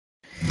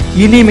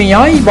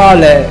இனிமையாய் வாழ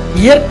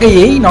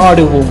இயற்கையை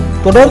நாடுவோம்.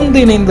 தொடர்ந்து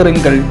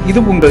இணைந்திருங்கள். இது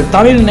உங்கள்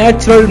தமிழ்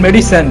நேச்சுரல்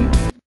மெடிசன்.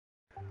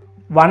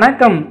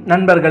 வணக்கம்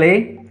நண்பர்களே.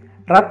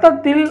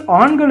 இரத்தத்தில்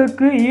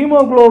ஆண்களுக்கு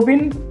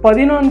ஹீமோகுளோபின்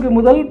 14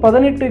 முதல்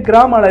 18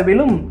 கிராம்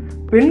அளவிலும்,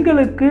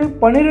 பெண்களுக்கு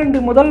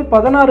 12 முதல்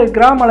 16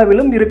 கிராம்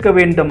அளவிலும் இருக்க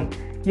வேண்டும்.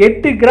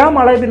 8 கிராம்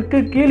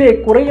அளவிற்கு கீழே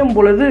குறையும்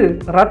பொழுது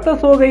இரத்த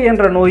சோகை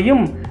என்ற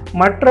நோயும்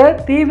மற்ற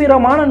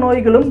தீவிரமான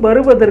நோய்களும்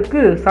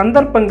வருவதற்கு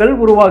சந்தர்ப்பங்கள்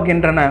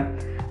உருவாகின்றன.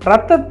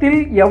 இரத்தத்தில்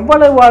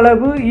எவ்வளவு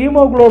அளவு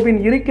ஹீமோகுளோபின்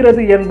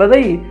இருக்கிறது என்பதை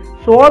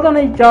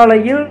சோதனை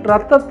சாலையில்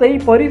இரத்தத்தை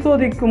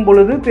பரிசோதிக்கும்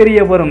பொழுது தெரிய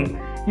வரும்.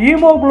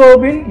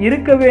 ஹீமோகுளோபின்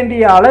இருக்க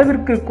வேண்டிய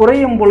அளவிற்கு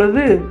குறையும்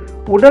பொழுது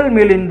உடல்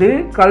மெலிந்து,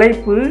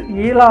 களைப்பு,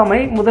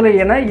 இயலாமை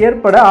முதலியன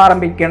ஏற்பட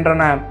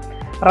ஆரம்பிக்கின்றன.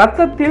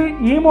 இரத்தத்தில்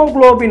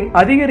ஹீமோகுளோபின்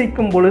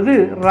அதிகரிக்கும் பொழுது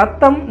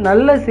இரத்தம்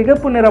நல்ல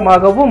சிகப்பு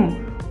நிறமாகவும்,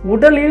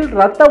 உடலில்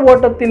இரத்த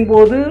ஓட்டத்தின்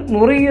போது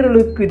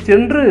நுரையீரலுக்கு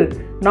சென்று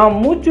நாம்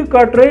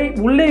மூச்சுக்காற்றை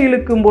உள்ளே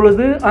இழுக்கும்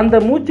பொழுது அந்த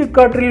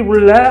மூச்சுக்காற்றில்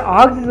உள்ள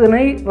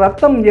ஆக்சிஜனை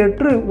இரத்தம்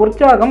ஏற்று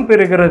உற்சாகம்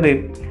பெறுகிறது.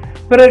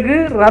 பிறகு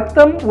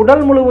இரத்தம்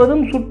உடல்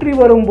முழுவதும் சுற்றி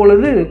வரும்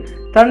பொழுது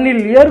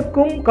தன்னில்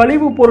ஏற்கும்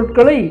கழிவுப்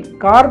பொருட்களை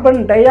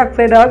கார்பன் டை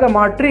ஆக்சைடாக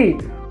மாற்றி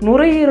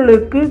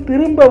நுரையீரலுக்கு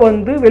திரும்ப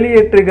வந்து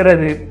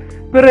வெளியேற்றுகிறது.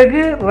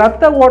 பிறகு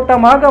இரத்த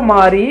ஓட்டமாக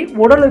மாறி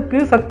உடலுக்கு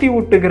சக்தி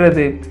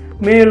ஊட்டுகிறது.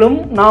 மேலும்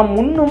நாம்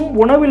உண்ணும்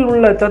உணவில்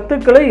உள்ள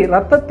சத்துக்களை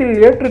இரத்தத்தில்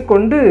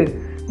ஏற்றுக்கொண்டு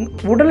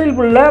உடலில்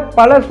உள்ள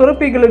பல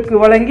சுரப்பிகளுக்கு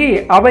வழங்கி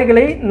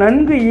அவைகளை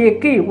நன்கு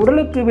இயக்கி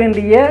உடலுக்கு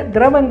வேண்டிய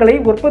திரவங்களை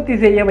உற்பத்தி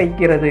செய்ய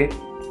வைக்கிறது.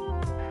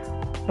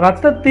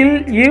 இரத்தத்தில்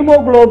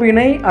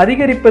ஹீமோகுளோபினை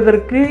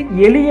அதிகரிப்பதற்கு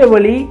எளிய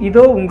வழி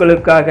இதோ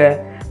உங்களுக்காக.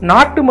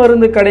 நாட்டு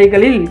மருந்து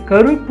கடைகளில்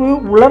கருப்பு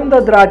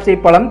உலர்ந்த திராட்சை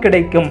பழம்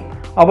கிடைக்கும்.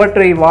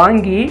 அவற்றை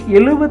வாங்கி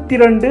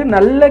 72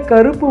 நல்ல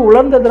கருப்பு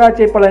உலர்ந்த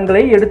திராட்சை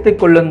பழங்களை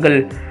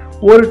எடுத்துக்கொள்ளுங்கள்.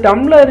 ஒரு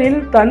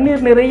டம்ளரில்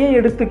தண்ணீர் நிறைய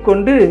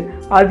எடுத்துக்கொண்டு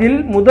அதில்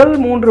முதல்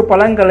 3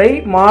 பழங்களை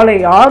மாலை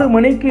 6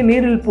 மணிக்கு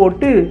நீரில்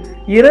போட்டு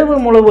இரவு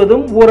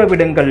முழுவதும்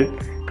ஊறவிடுங்கள்.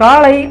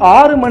 காலை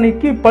 6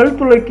 மணிக்கு பல்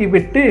துலக்கி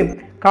விட்டு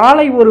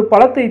காலை ஒரு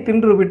பழத்தை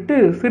தின்றுவிட்டு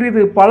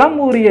சிறிது பழம்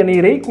ஊறிய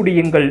நீரை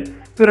குடியுங்கள்.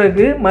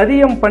 பிறகு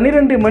மதியம்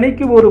 12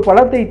 மணிக்கு ஒரு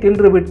பழத்தை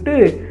தின்றுவிட்டு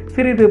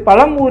சிறிது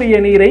பழம் ஊறிய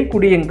நீரை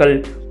குடியுங்கள்.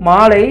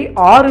 மாலை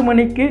 6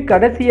 மணிக்கு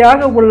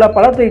கடைசியாக உள்ள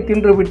பழத்தை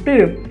தின்றுவிட்டு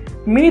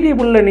மீதி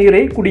உள்ள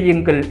நீரை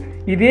குடியுங்கள்.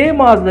 இதே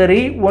மாதிரி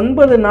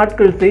 9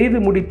 நாட்கள் செய்து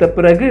முடித்த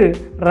பிறகு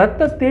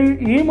இரத்தத்தில்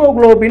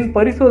ஹீமோகுளோபின்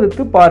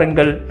பரிசோதித்து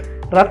பாருங்கள்.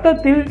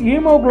 இரத்தத்தில்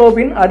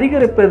ஹீமோகுளோபின்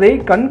அதிகரிப்பதை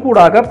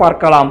கண்கூடாக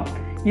பார்க்கலாம்.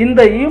 இந்த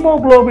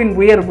ஹீமோகுளோபின்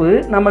உயர்வு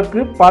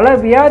நமக்கு பல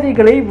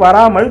வியாதிகளை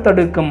வராமல்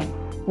தடுக்கும்.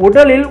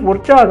 உடலில்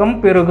உற்சாகம்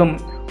பெருகும்.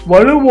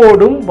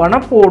 வலுவோடும்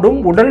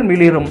வனப்போடும் உடல்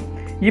மிளிரும்.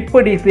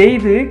 இப்படி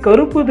செய்து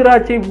கருப்பு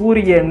திராட்சை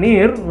ஊறிய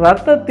நீர்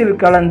இரத்தத்தில்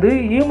கலந்து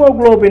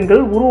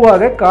ஹீமோகுளோபின்கள்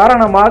உருவாக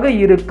காரணமாக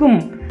இருக்கும்.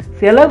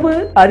 செலவு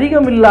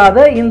அதிகமில்லாத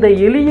இந்த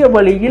எளிய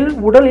வழியில்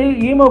உடலில்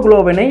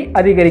ஹீமோகுளோபினை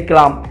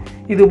அதிகரிக்கலாம்.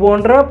 இது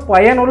போன்ற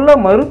பயனுள்ள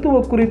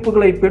மருத்துவ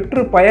குறிப்புகளை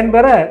பெற்று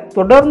பயன்பெற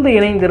தொடர்ந்து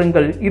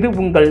இணைந்திருங்கள். இது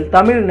உங்கள்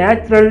தமிழ்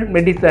நேச்சுரல்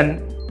மெடிசன்.